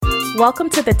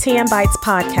Welcome to the Tea and Bites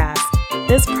podcast.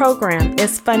 This program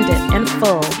is funded in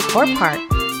full or part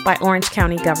by Orange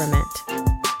County government.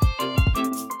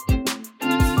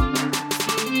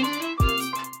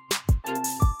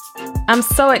 I'm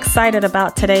so excited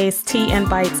about today's Tea and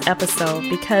Bites episode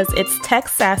because it's Tech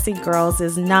Sassy Girls'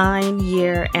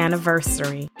 9-year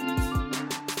anniversary.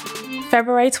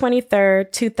 February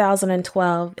 23rd,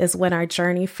 2012 is when our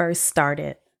journey first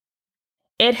started.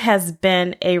 It has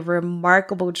been a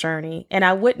remarkable journey, and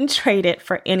I wouldn't trade it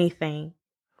for anything.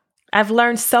 I've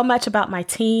learned so much about my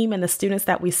team and the students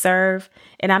that we serve,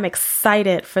 and I'm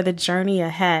excited for the journey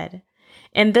ahead.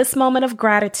 In this moment of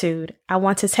gratitude, I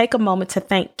want to take a moment to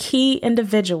thank key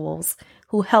individuals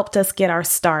who helped us get our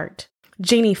start.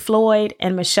 Jeannie Floyd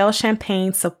and Michelle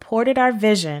Champagne supported our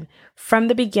vision from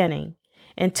the beginning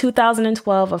in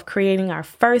 2012 of creating our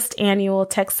first annual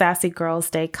Tech Sassy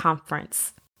Girls Day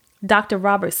conference. Dr.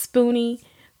 Robert Spooney,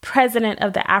 president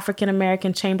of the African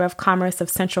American Chamber of Commerce of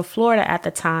Central Florida at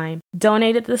the time,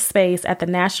 donated the space at the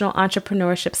National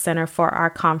Entrepreneurship Center for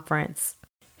our conference.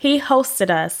 He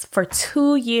hosted us for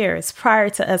 2 years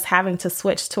prior to us having to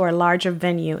switch to a larger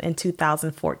venue in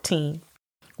 2014.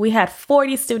 We had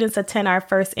 40 students attend our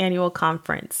first annual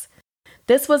conference.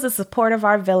 This was the support of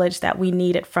our village that we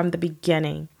needed from the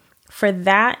beginning. For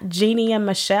that, Jeannie and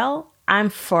Michelle,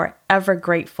 I'm forever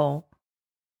grateful.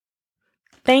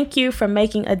 Thank you for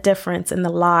making a difference in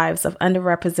the lives of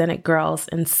underrepresented girls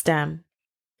in STEM.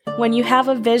 When you have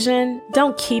a vision,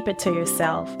 don't keep it to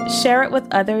yourself. Share it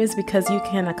with others because you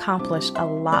can accomplish a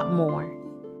lot more.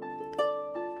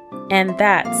 And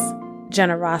that's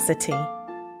generosity.